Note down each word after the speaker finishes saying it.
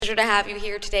pleasure to have you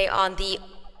here today on the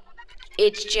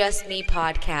It's Just Me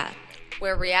podcast,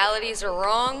 where realities are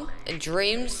wrong and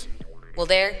dreams,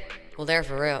 they're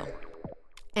for real.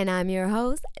 And I'm your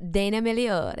host, Dana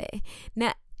Migliore.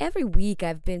 Now, every week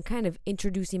I've been kind of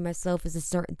introducing myself as a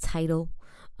certain title.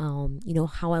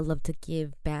 How I love to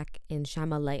give back and shine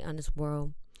my light on this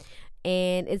world.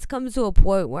 And it's come to a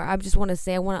point where I just want to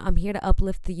say I'm here to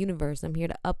uplift the universe. I'm here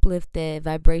to uplift the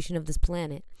vibration of this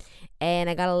planet. And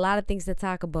I got a lot of things to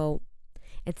talk about.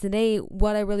 And today,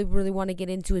 what I really, really want to get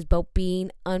into is about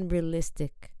being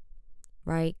unrealistic,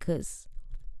 right? Because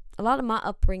a lot of my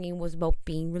upbringing was about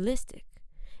being realistic.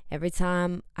 Every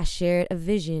time I shared a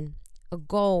vision, a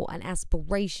goal, an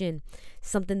aspiration,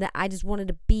 something that I just wanted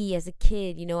to be as a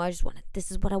kid,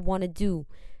 this is what I want to do.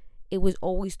 It was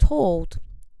always told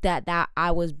that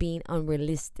I was being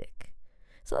unrealistic.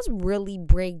 So let's really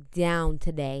break down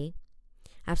today.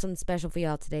 I have something special for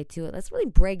y'all today too. Let's really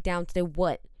break down today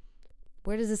where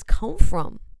does this come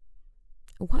from?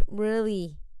 What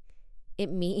really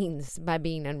it means by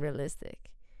being unrealistic.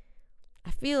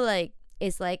 I feel like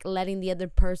it's like letting the other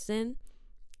person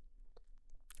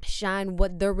shine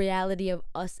what their reality of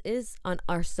us is on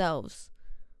ourselves.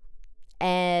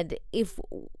 And if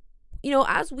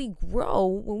as we grow,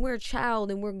 when we're a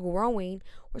child and we're growing,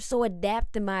 we're so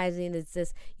adaptimizing. It's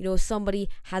just, somebody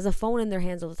has a phone in their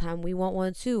hands all the time. We want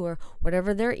one too, or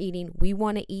whatever they're eating, we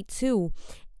want to eat too.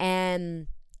 And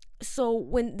so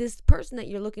when this person that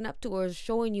you're looking up to or is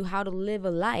showing you how to live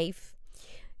a life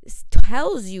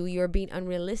tells you you're being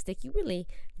unrealistic, you really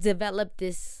develop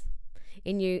this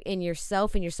in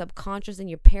yourself, in your subconscious, in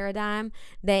your paradigm,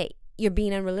 that you're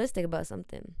being unrealistic about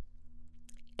something.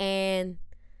 And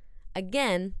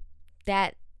again,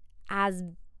 that has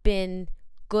been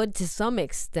good to some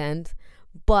extent,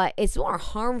 but it's more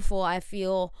harmful, I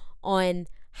feel, on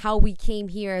how we came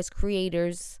here as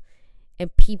creators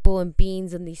and people and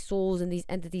beings and these souls and these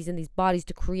entities and these bodies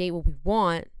to create what we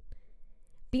want.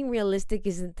 Being realistic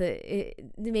it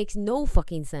makes no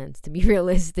fucking sense to be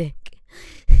realistic.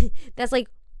 That's like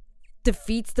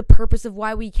defeats the purpose of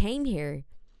why we came here.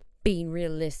 Being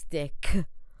realistic.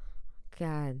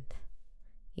 God.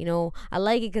 I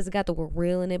like it because it got the word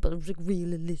real in it, but it was like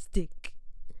realistic.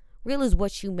 Real is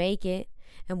what you make it.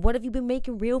 And what have you been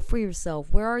making real for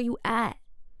yourself? Where are you at?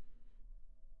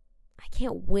 I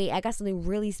can't wait. I got something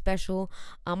really special.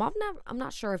 I'm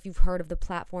not sure if you've heard of the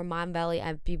platform Mind Valley.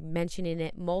 I've been mentioning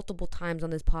it multiple times on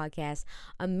this podcast.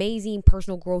 Amazing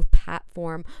personal growth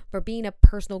platform. For being a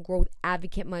personal growth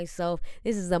advocate myself,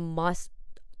 this is a must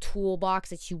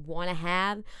toolbox that you want to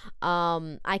have.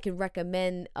 I can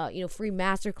recommend free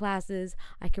master classes.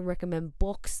 I can recommend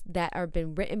books that are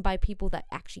been written by people that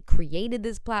actually created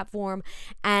this platform,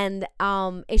 and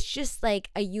it's just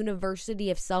like a university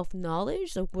of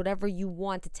self-knowledge. So whatever you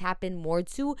want to tap in more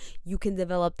to, you can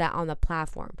develop that on the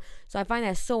platform. So I find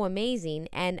that so amazing.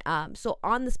 And so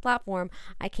on this platform,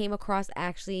 I came across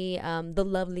actually the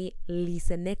lovely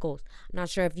Lisa Nichols. I'm not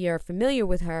sure if you're familiar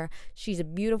with her. She's a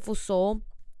beautiful soul.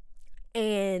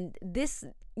 And this,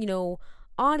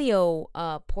 audio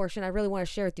portion I really want to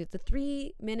share with you. It's a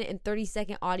 3-minute and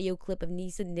 30-second audio clip of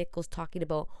Lisa Nichols talking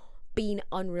about being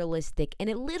unrealistic. And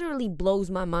it literally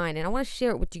blows my mind. And I want to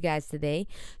share it with you guys today.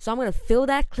 So I'm going to fill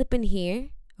that clip in here.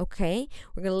 Okay.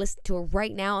 We're going to listen to it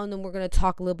right now. And then we're going to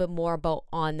talk a little bit more about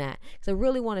on that. Because I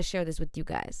really want to share this with you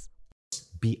guys.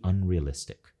 Be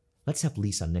unrealistic. Let's have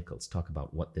Lisa Nichols talk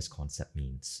about what this concept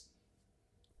means.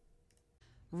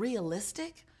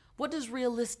 Realistic? What does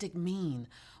realistic mean?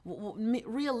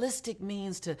 Realistic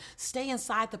means to stay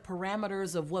inside the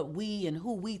parameters of what we and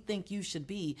who we think you should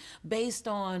be, based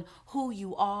on who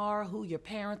you are, who your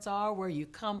parents are, where you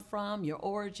come from, your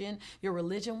origin, your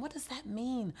religion. What does that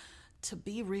mean to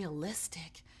be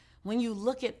realistic? When you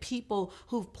look at people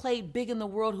who've played big in the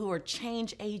world, who are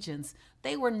change agents,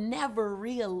 they were never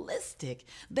realistic.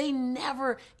 They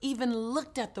never even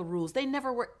looked at the rules. They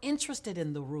never were interested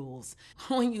in the rules.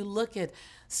 When you look at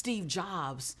Steve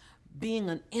Jobs, being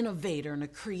an innovator and a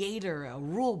creator, a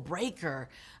rule breaker,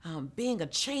 being a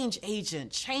change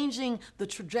agent, changing the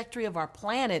trajectory of our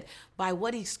planet by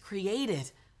what he's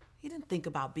created, he didn't think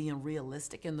about being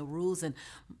realistic in the rules. And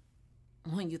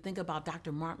when you think about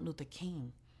Dr. Martin Luther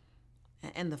King,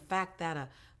 and the fact that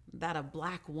a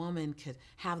black woman could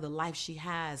have the life she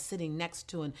has sitting next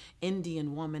to an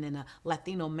Indian woman and a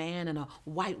Latino man and a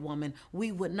white woman,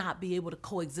 we would not be able to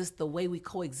coexist the way we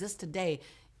coexist today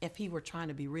if he were trying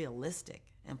to be realistic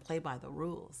and play by the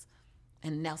rules.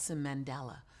 And Nelson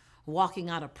Mandela, walking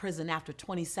out of prison after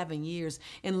 27 years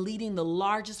and leading the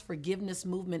largest forgiveness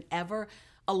movement ever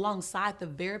alongside the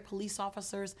very police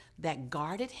officers that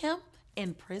guarded him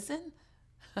in prison.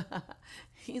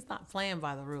 He's not playing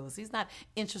by the rules. He's not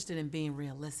interested in being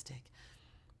realistic.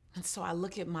 And so I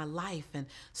look at my life, and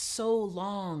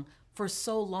for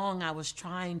so long, I was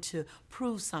trying to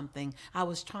prove something. I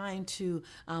was trying to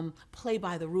play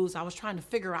by the rules. I was trying to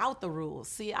figure out the rules.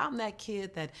 See, I'm that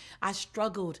kid that I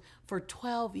struggled for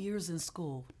 12 years in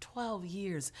school. 12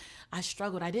 years I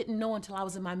struggled. I didn't know until I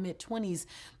was in my mid-20s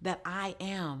that I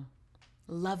am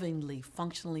lovingly,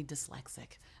 functionally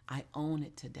dyslexic. I own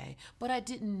it today. But I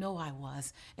didn't know I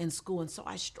was in school, and so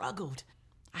I struggled.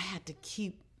 I had to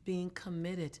keep being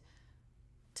committed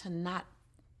to not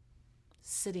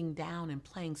sitting down and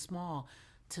playing small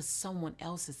to someone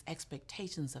else's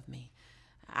expectations of me.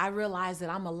 I realize that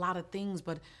I'm a lot of things,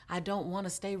 but I don't want to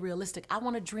stay realistic. I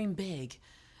want to dream big.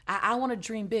 I want to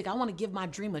dream big. I want to give my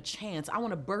dream a chance. I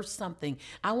want to burst something.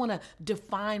 I want to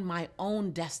define my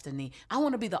own destiny. I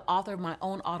want to be the author of my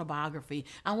own autobiography.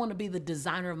 I want to be the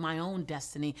designer of my own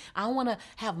destiny. I want to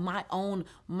have my own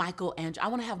Michelangelo. I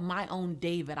want to have my own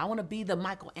David. I want to be the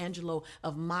Michelangelo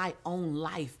of my own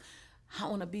life. I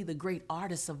want to be the great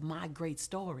artist of my great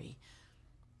story.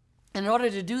 In order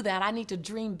to do that, I need to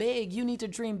dream big. You need to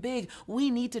dream big. We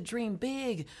need to dream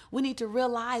big. We need to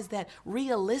realize that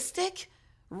realistic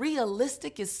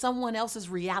is someone else's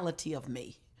reality of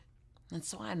me. And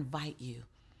so I invite you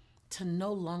to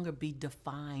no longer be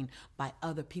defined by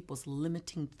other people's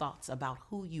limiting thoughts about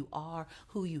who you are,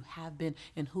 who you have been,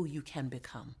 and who you can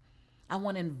become. I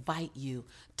want to invite you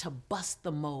to bust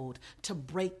the mold, to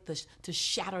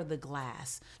shatter the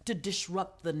glass, to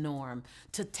disrupt the norm,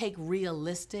 to take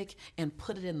realistic and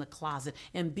put it in the closet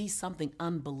and be something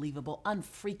unbelievable,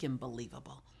 unfreaking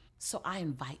believable. So I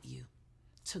invite you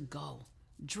to go,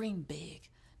 dream big,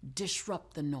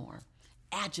 disrupt the norm,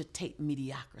 agitate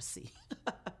mediocrity,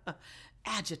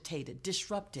 agitate it,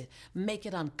 disrupt it, make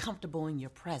it uncomfortable in your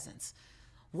presence.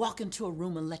 Walk into a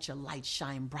room and let your light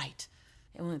shine bright.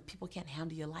 And when people can't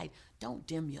handle your light, don't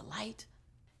dim your light.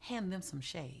 Hand them some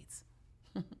shades.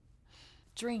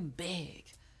 Dream big,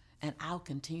 and I'll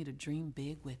continue to dream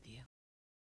big with you.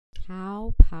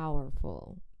 How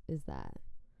powerful is that?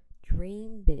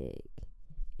 Dream big,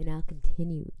 and I'll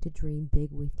continue to dream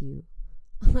big with you.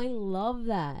 I love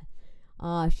that.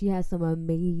 She has some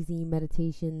amazing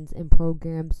meditations and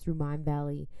programs through Mind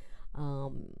Valley.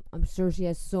 I'm sure she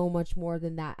has so much more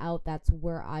than that out. That's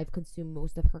where I've consumed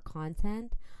most of her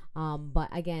content. But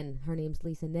again, her name's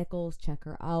Lisa Nichols. Check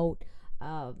her out.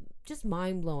 Just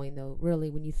mind-blowing though, really,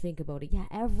 when you think about it. Yeah,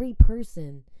 every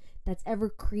person that's ever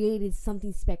created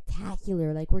something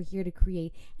spectacular like we're here to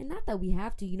create. And not that we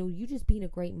have to, you just being a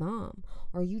great mom,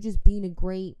 or you just being a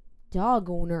great dog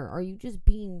owner, or you just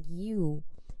being you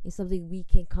is something we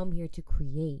can come here to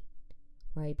create,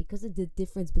 right? Because of the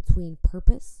difference between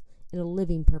purpose and a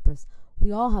living purpose.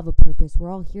 We all have a purpose.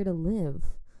 We're all here to live.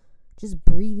 Just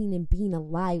breathing and being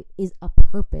alive is a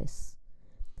purpose.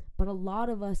 But a lot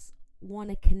of us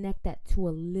want to connect that to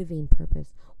a living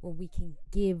purpose where we can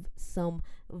give some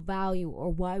value,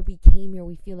 or why we came here.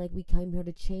 We feel like we came here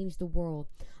to change the world.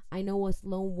 I know us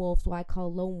lone wolves, so I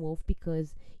call lone wolf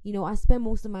because, I spend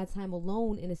most of my time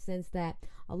alone, in a sense that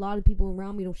a lot of people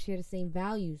around me don't share the same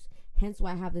values. Hence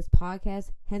why I have this podcast.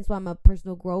 Hence why I'm a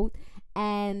personal growth.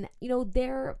 And,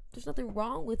 there's nothing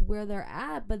wrong with where they're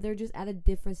at, but they're just at a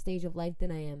different stage of life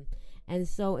than I am. And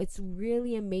so it's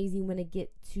really amazing when I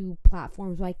get to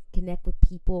platforms where I connect with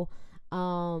people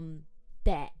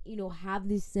that, have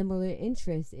these similar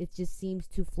interests. It just seems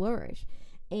to flourish.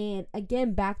 And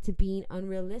again, back to being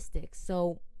unrealistic.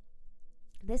 So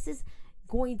this is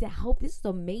going to help. This is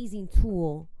an amazing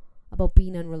tool about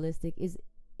being unrealistic is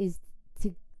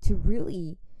to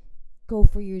really go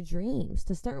for your dreams,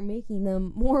 to start making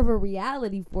them more of a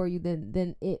reality for you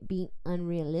than it being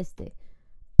unrealistic.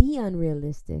 Be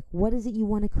unrealistic. What is it you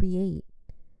want to create?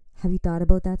 Have you thought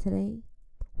about that today?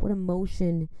 What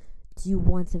emotion do you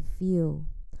want to feel?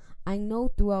 I know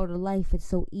throughout our life it's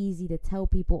so easy to tell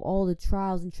people all the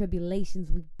trials and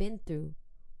tribulations we've been through.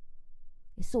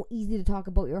 It's so easy to talk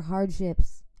about your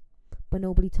hardships, but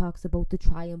nobody talks about the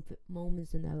triumphant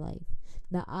moments in their life,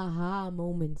 the aha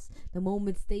moments, the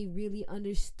moments they really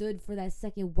understood for that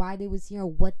second why they was here,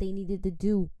 what they needed to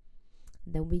do.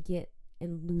 And then we get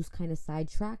and lose kind of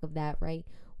sidetrack of that, right,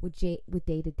 with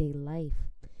day-to-day life.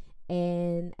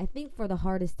 And I think for the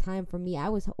hardest time for me, I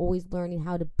was always learning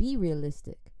how to be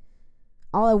realistic.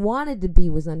 All I wanted to be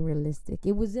was unrealistic.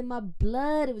 It was in my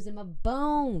blood. It was in my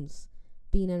bones,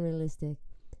 being unrealistic.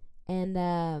 And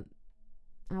I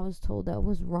was told that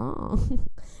was wrong.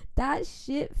 That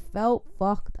shit felt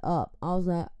fucked up. I was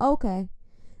like, okay,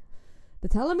 they're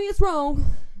telling me it's wrong.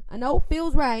 I know it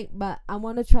feels right, but I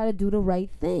want to try to do the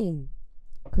right thing.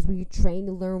 because we're trained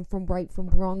to learn from right from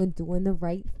wrong and doing the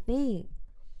right thing.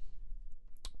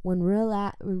 When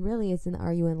really it's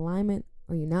are you in alignment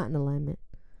or you're not in alignment?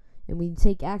 And when you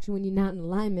take action when you're not in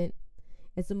alignment,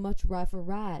 it's a much rougher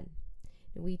ride.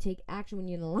 And when you take action when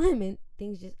you're in alignment,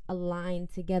 things just align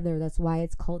together. That's why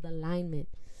it's called alignment.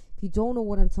 If you don't know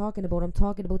what I'm talking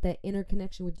about that inner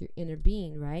connection with your inner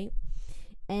being, right?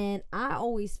 And I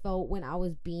always felt when I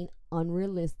was being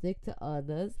unrealistic to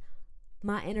others,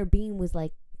 my inner being was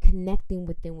like connecting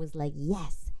with them, was like,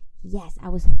 yes, I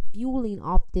was fueling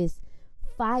off this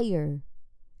fire.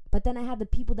 But then I had the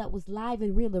people that was live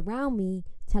and real around me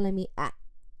telling me,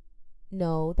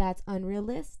 no, that's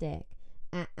unrealistic.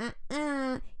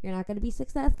 You're not going to be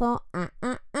successful.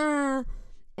 And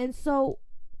so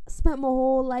I spent my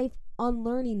whole life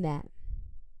unlearning that.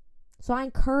 So I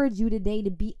encourage you today to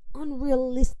be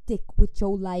unrealistic with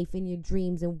your life and your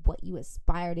dreams and what you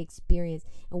aspire to experience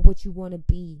and what you want to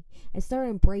be. And start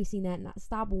embracing that, and not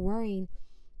stop worrying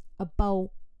about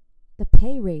the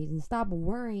pay raise, and stop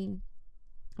worrying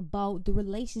about the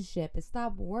relationship, and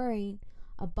stop worrying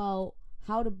about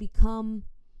how to become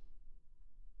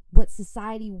what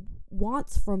society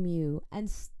wants from you,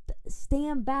 and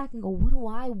stand back and go, what do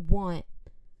I want?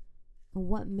 And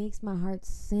what makes my heart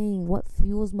sing? What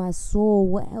fuels my soul?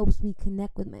 What helps me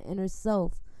connect with my inner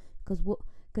self?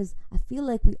 Because I feel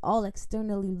like we all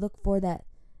externally look for that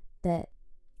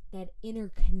inner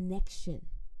connection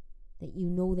that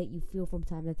that you feel from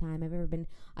time to time.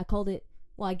 I called it,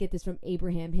 I get this from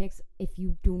Abraham Hicks. If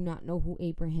you do not know who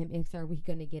Abraham Hicks are, we're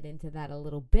going to get into that a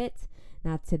little bit.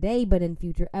 Not today, but in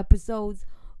future episodes.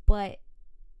 But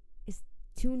it's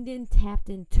tuned in, tapped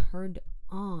in, turned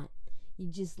on.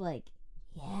 You just like,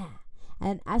 yeah.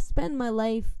 And I spend my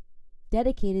life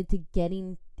dedicated to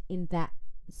getting in that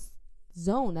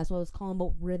zone. That's what I was calling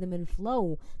about rhythm and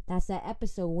flow. That's that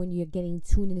episode when you're getting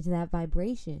tuned into that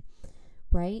vibration,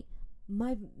 right?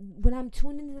 When I'm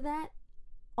tuned into that,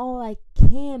 all I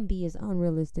can be is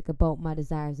unrealistic about my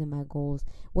desires and my goals.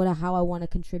 How I want to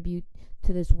contribute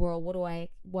to this world. What I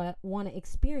want to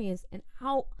experience, and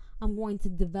how I'm going to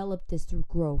develop this through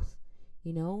growth.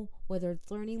 Whether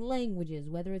it's learning languages,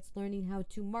 whether it's learning how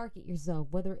to market yourself,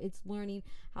 whether it's learning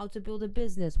how to build a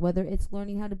business, whether it's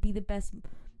learning how to be the best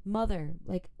mother,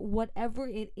 like whatever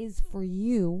it is for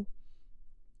you,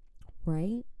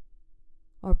 right?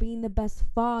 Or being the best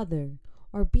father,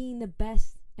 or being the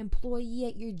best employee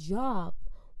at your job,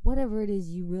 whatever it is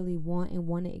you really want and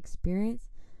want to experience.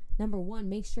 Number one,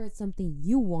 make sure it's something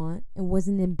you want and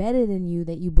wasn't embedded in you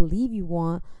that you believe you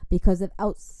want because of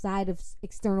outside of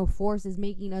external forces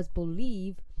making us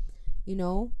believe,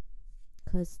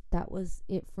 because that was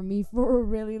it for me for a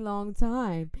really long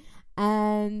time.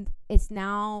 And it's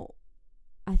now,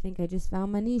 I think I just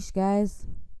found my niche, guys.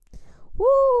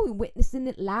 Woo! Witnessing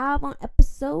it live on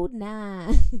episode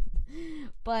 9.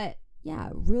 But yeah,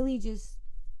 really just,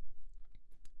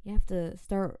 you have to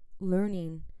start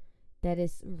learning that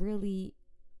it's really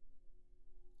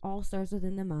all starts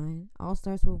within the mind. All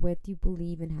starts with what you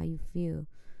believe and how you feel.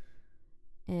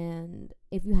 And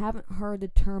if you haven't heard the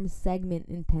term segment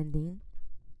intending,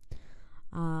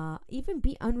 even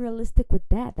be unrealistic with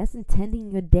that. That's intending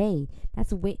your day.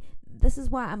 This is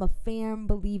why I'm a firm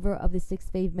believer of the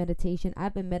 6-phase meditation.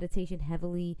 I've been meditating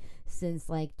heavily since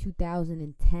like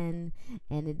 2010,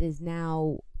 and it is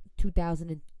now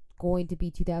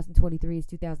 2023 is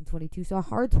 2022. So a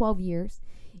hard 12 years,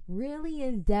 really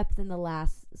in depth in the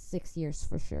last 6 years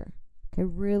for sure. Okay,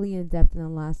 really in depth in the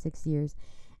last 6 years.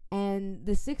 And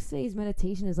the 6-phase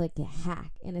meditation is like a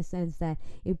hack in a sense that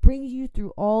it brings you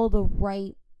through all the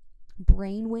right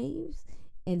brain waves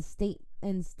and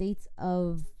states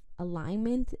of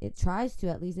alignment. It tries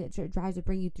to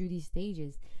bring you through these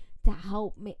stages to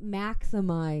help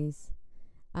maximize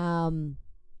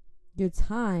your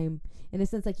time in a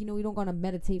sense. Like, we don't gotta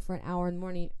meditate for an hour in the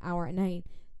morning, hour at night,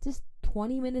 just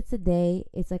 20 minutes a day.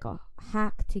 It's like a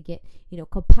hack to get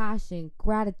compassion,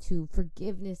 gratitude,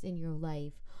 forgiveness in your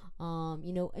life.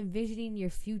 Envisioning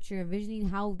your future, envisioning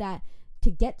how that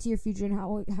to get to your future and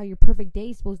how your perfect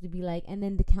day is supposed to be like, and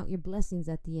then to count your blessings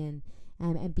at the end,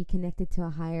 and be connected to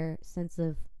a higher sense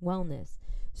of wellness.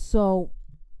 So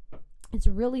it's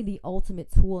really the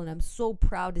ultimate tool, and I'm so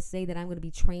proud to say that I'm going to be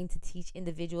trained to teach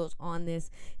individuals on this.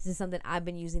 This is something I've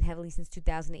been using heavily since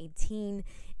 2018,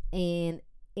 and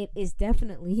it is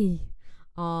definitely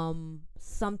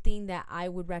something that I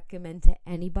would recommend to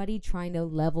anybody trying to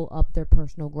level up their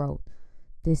personal growth.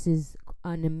 This is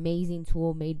an amazing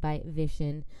tool made by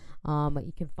Vision.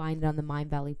 You can find it on the Mind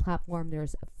Valley platform.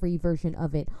 There's a free version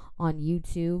of it on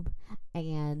YouTube,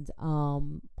 and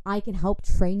I can help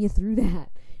train you through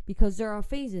that, because there are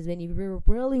phases, and if you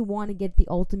really want to get the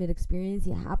ultimate experience,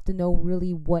 you have to know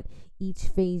really what each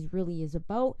phase really is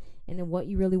about, and then what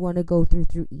you really want to go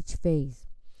through each phase.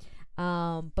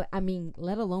 But I mean,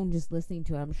 let alone just listening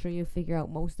to it, I'm sure you'll figure out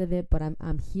most of it, but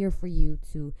I'm here for you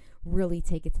to really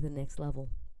take it to the next level.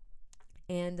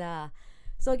 And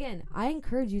so again, I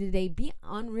encourage you today, be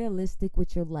unrealistic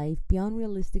with your life, be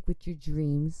unrealistic with your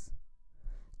dreams.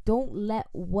 Don't let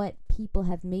what people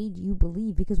have made you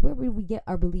believe, because where would we get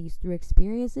our beliefs? Through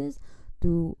experiences,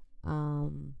 through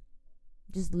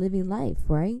just living life,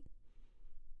 right?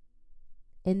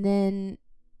 And then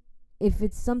if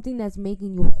it's something that's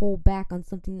making you hold back on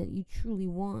something that you truly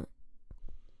want,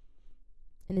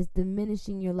 and it's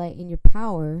diminishing your light and your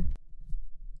power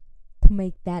to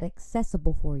make that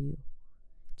accessible for you.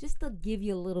 Just to give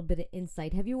you a little bit of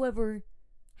insight, have you ever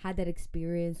had that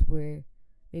experience where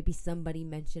maybe somebody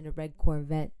mentioned a red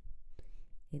Corvette,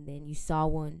 and then you saw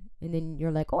one, and then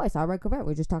you're like, oh, I saw a red Corvette.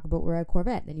 We were just talking about red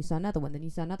Corvette. Then you saw another one. Then you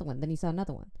saw another one. Then you saw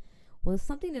another one. Well, it's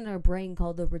something in our brain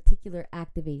called the reticular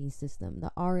activating system,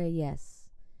 the RAS.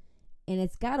 And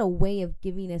it's got a way of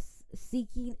giving us,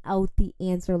 seeking out the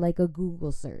answer like a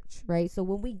Google search, right? So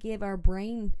when we give our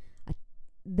brain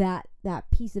that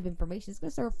piece of information, it's going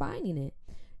to start finding it.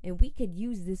 And we could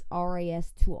use this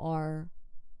RAS to our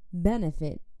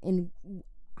benefit in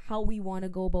how we want to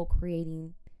go about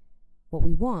creating what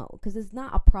we want. Because it's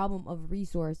not a problem of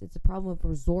resource, it's a problem of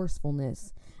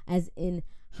resourcefulness. As in,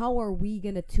 how are we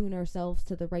going to tune ourselves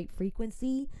to the right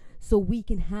frequency so we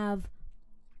can have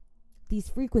these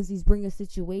frequencies bring us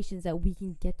situations that we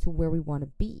can get to where we want to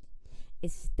be,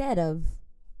 instead of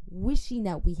wishing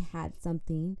that we had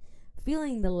something,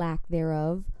 feeling the lack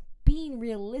thereof, being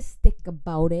realistic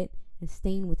about it, and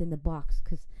staying within the box.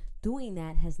 Because doing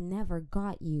that has never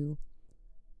got you,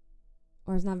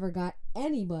 or has never got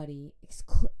anybody,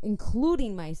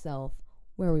 including myself,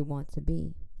 where we want to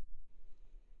be.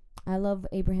 I love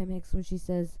Abraham Hicks when she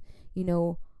says,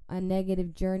 a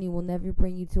negative journey will never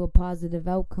bring you to a positive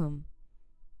outcome.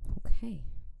 Okay,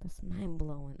 that's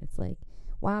mind-blowing. It's like,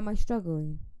 why am I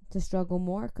struggling? To struggle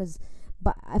more?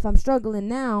 But if I'm struggling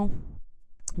now,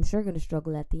 I'm sure going to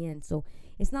struggle at the end. So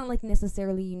it's not like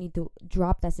necessarily you need to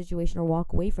drop that situation or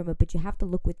walk away from it, but you have to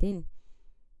look within,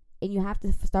 and you have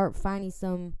to start finding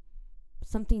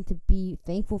something to be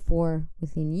thankful for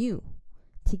within you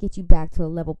to get you back to a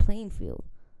level playing field.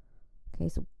 Okay,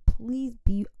 so please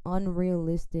be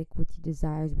unrealistic with your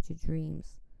desires, with your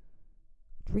dreams.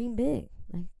 Dream big.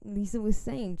 Like Lisa was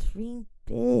saying, dream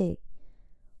big.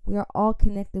 We are all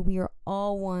connected. We are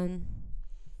all one.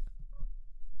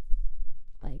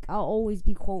 Like, I'll always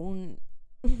be quoting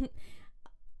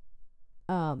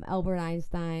Albert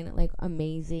Einstein, like,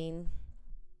 amazing.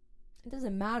 It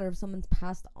doesn't matter if someone's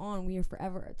passed on. We are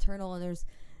forever eternal, and there's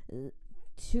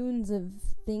tunes of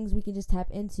things we can just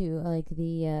tap into, like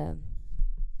the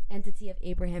entity of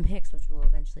Abraham Hicks, which we'll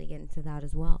eventually get into that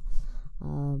as well.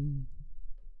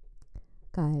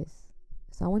 Guys,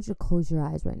 so I want you to close your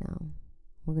eyes right now.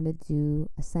 We're going to do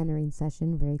a centering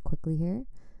session very quickly here.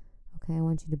 Okay, I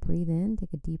want you to breathe in.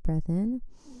 Take a deep breath in.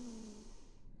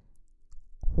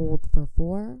 Hold for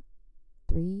 4,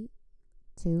 3,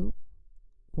 2,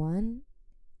 1.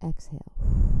 Exhale.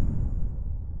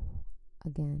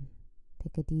 Again,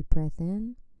 take a deep breath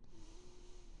in.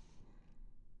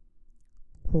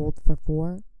 Hold for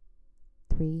 4,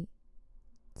 3,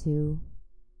 2,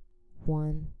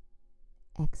 1.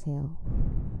 Exhale.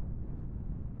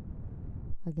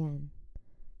 Again,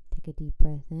 take a deep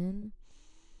breath in.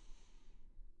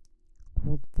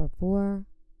 Hold for 4,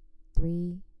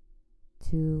 3,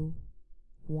 2,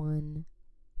 1.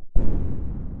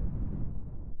 And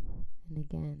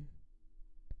again,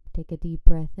 take a deep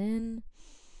breath in.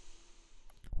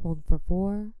 Hold for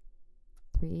 4,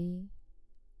 3,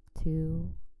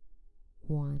 2,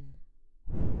 1.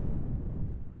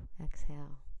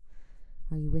 Exhale.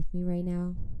 Are you with me right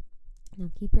now?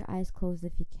 Now keep your eyes closed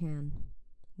if you can,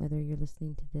 whether you're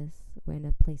listening to this or in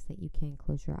a place that you can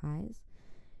close your eyes.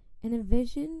 And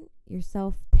envision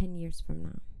yourself 10 years from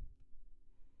now.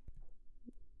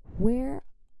 Where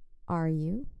are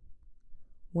you?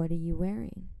 What are you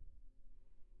wearing?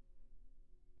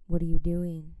 What are you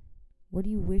doing? What do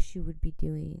you wish you would be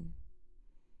doing?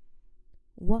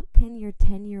 What can your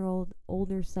 10-year-old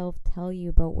older self tell you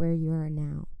about where you are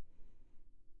now?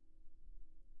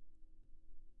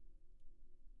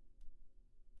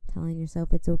 Telling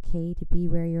yourself it's okay to be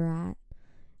where you're at,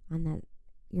 and that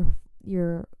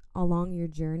you're along your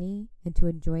journey, and to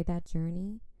enjoy that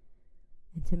journey,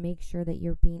 and to make sure that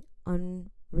you're being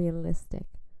unrealistic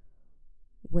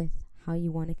with how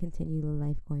you want to continue the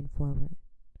life going forward.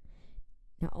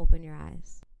 Now open your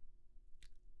eyes.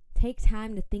 Take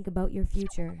time to think about your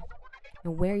future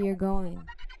and where you're going.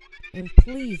 And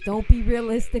please don't be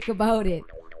realistic about it.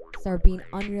 Start being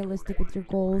unrealistic with your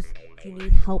goals. If you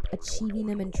need help achieving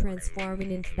them and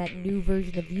transforming into that new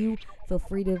version of you, feel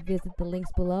free to visit the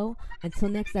links below. Until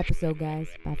next episode, guys.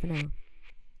 Bye for now.